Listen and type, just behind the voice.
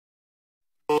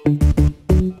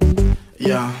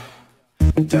Yeah,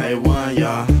 day one,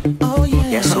 y'all. Oh yeah.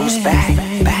 Guess who's back?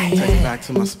 Take it back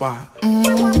to my spot.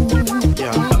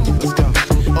 Yeah, let's go.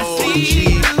 OG,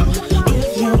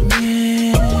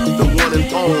 the one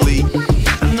and only.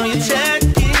 I know you're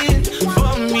checking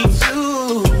for me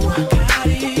too.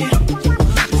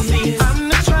 See, I'm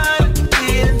not trying to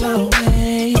get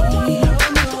away.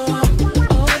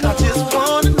 I just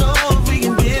wanna know if we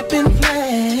can dip and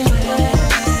play.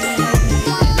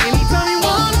 Anytime you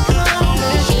wanna come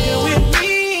and chill with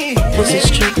me. This is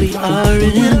strictly R&B.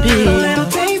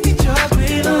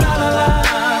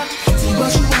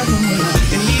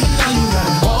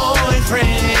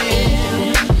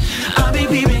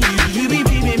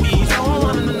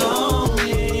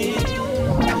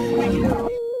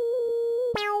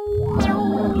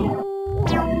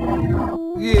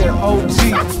 Yeah, OG,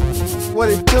 what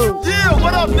it do? Yeah,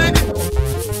 what up, nigga?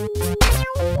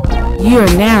 You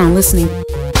are now listening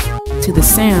to the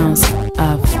sounds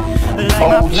of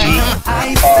OG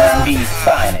R&B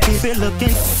finest. Keep it looking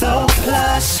so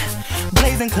plush,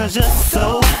 blazing 'cause you're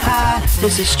so hot.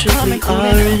 This is strictly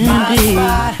R&B. R&B.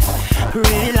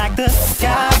 Pretty like the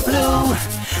sky blue,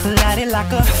 lighted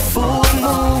like a full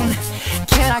moon.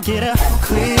 Can I get a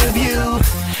clear view?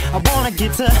 I wanna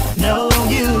get to know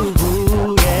you,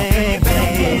 yeah,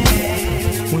 baby.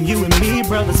 When you and me,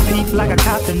 brothers, peep like I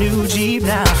copped a new Jeep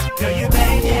now. Girl, you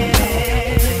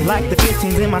bangin'. Like the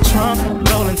 15s in my trunk,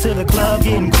 rolling to the club,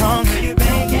 getting crunk. Girl, you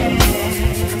bangin'.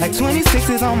 Like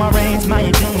 26s on my range, man,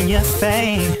 you doing your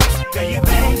thing. Girl, you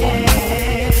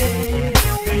bangin'.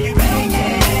 Girl, you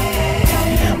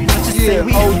bangin'. What you say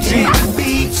we OG. hit the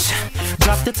beach,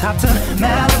 drop the top to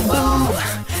Malibu.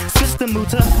 Switch the mood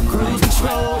to cruise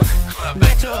control.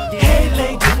 Hey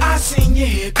lady, I seen you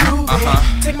here grooving.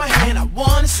 Take my hand, I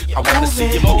wanna see you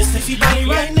moving. Your sexy body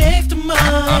right next to mine.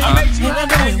 And I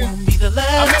know it won't be the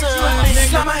last time.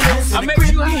 Slide my hands in the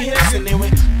grip your hips, and then we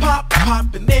pop,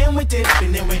 pop, and then we dip,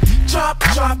 and then we drop,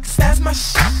 drop, 'cause that's my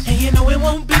shit. And you know it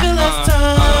won't be the last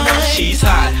time. She's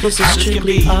hot. This is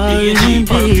strictly B&G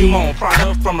perfume on R&B.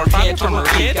 product from her head to her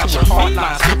feet. Got your heart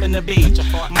line skipping the beat.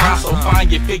 Mind so fine,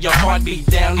 you feel your heartbeat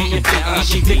down in your feet.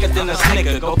 She thicker than a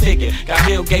snicker, go pick it. Got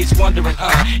Bill Gates wondering,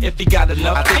 if he got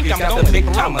enough. I think he's got the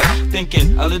big timer,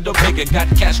 thinking a little bigger. Got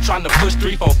cash trying to push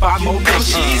 3, 4, 5 more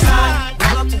bitches. She's hot.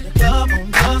 Roll up to the club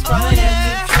on Dust Friday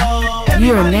at the floor.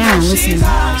 You are now listening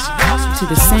to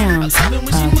the sounds of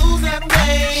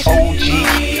OG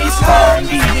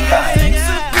R&B finest.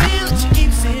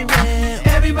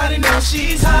 Everybody knows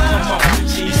she's hot. Come on,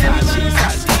 she's hot, she's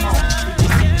hot.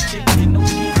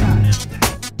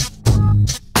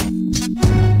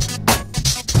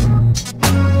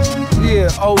 Yeah,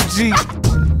 OG,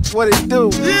 what it do?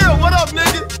 Yeah, what up,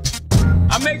 nigga?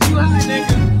 I make you high,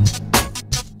 nigga.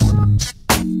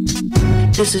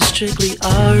 This is strictly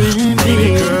R&B.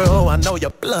 Baby girl, I know you're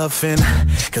bluffing,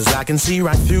 'cause I can see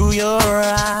right through your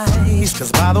eyes.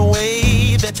 'Cause by the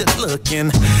way that you're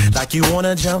looking, like you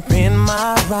wanna jump in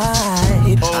my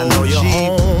ride. I know your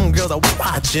homegirls are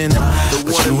watching,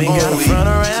 but you ain't gotta front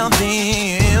around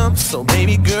them. So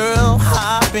baby girl,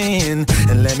 hop in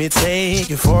and let me take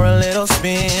you for a little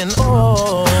spin.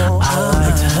 Oh, I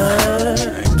liked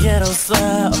her ghetto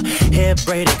style, hair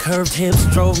braided, curved hips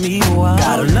drove me wild.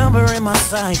 Got a number in my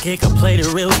sidekick, I played it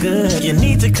real good. You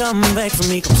need to come back for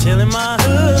me, come chill in my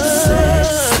hood.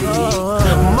 Sexy,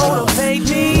 motivate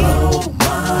me.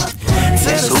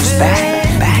 Guess who's back?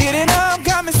 Get it up,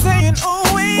 got me saying,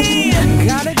 ooh wee.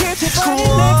 Gotta get your body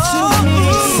next to me.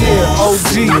 Yeah,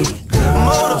 OG.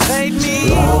 Motivate me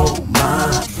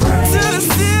to the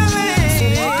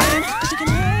ceiling.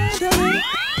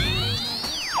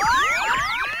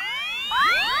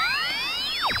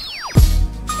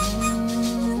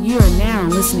 You are now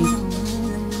listening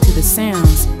to the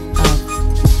sounds of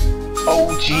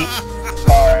OG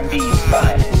R&B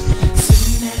finest.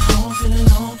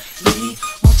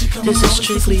 This is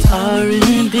strictly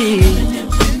R&B.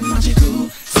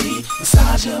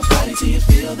 Massage your body till you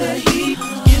feel the heat.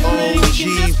 Get ready, we can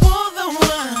just pour the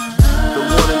wine. The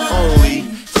one and only.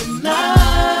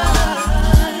 Tonight.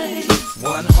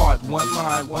 One heart, one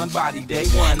mind, one body, day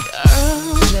one.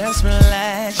 Girl, just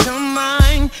relax your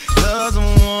mind, 'cause I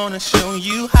wanna show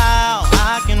you how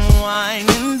I can wine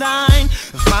and dine.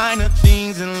 Finer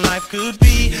things in life could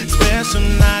be. Special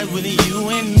night with you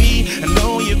and me. I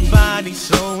know your body's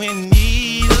so in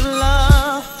need of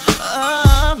love.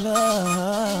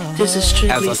 This is As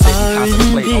strictly I sit and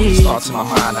contemplate on these R&B. thoughts in my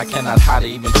mind, I cannot hide it,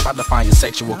 even try to find your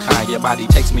sexual kind. Your body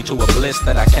takes me to a bliss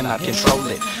that I cannot control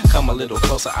it. Come a little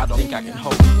closer, I don't think I can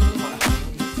hold it.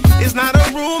 It's not a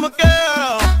rumor,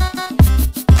 girl.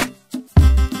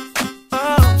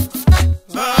 Oh,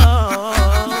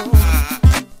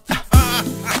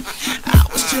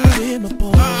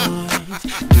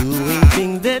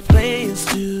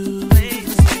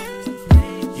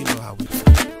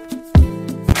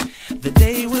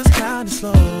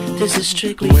 slow. This is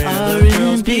strictly Where the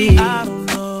girls be, R&B. I don't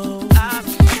know.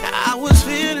 I was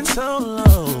feeling so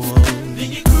low.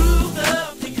 Then you grooved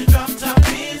up, then you dropped top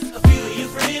pins. A few of your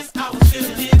friends, I was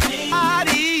feeling it in.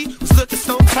 Body was looking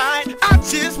so tight. I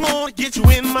just wanna get you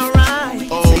in my ride.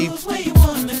 Where you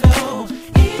wanna go?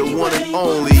 The one and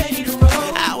only.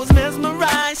 I was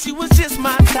mesmerized. She was just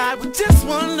my type. With just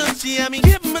one look, she had me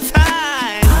hypnotized. I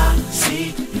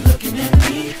see you looking at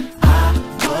me. I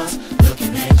was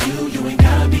looking at you. You ain't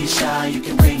gotta be shy. You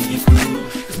can bring your crew.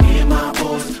 'Cause me and my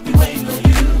boys, we waiting on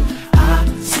you. I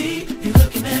see you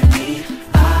looking at me.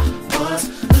 I was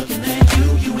looking at you.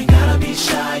 You ain't gotta be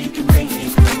shy. You can bring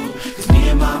your crew. 'Cause me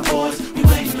and my boys, we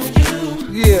waiting on you.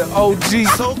 Yeah, OG.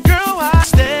 So girl, I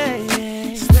stay. We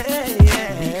could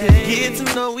get to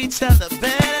know each other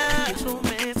better.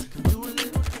 Romance, do a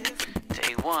little dance.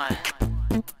 Day one.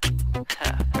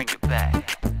 Bring it back.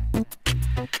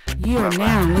 You are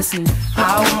now listening I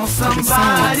want to the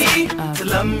somebody sounds to of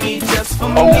love me just for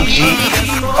OG me.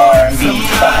 R&B Somebody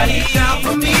finest. down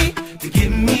for me to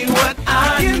give me what I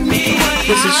need.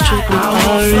 This is strictly I want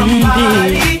R&B.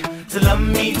 somebody to love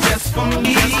me just for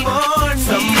me.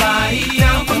 Somebody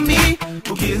down for me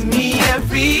who gives me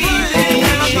everything.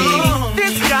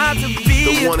 There's got to be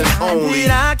The one and only.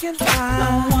 that I can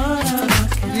find.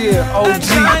 Yeah, A OG.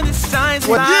 kind that shines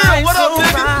What- bright, what up, so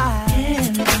nigga? bright.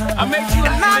 I make you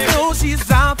And I know she's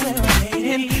out there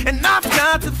waiting, and I've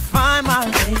got to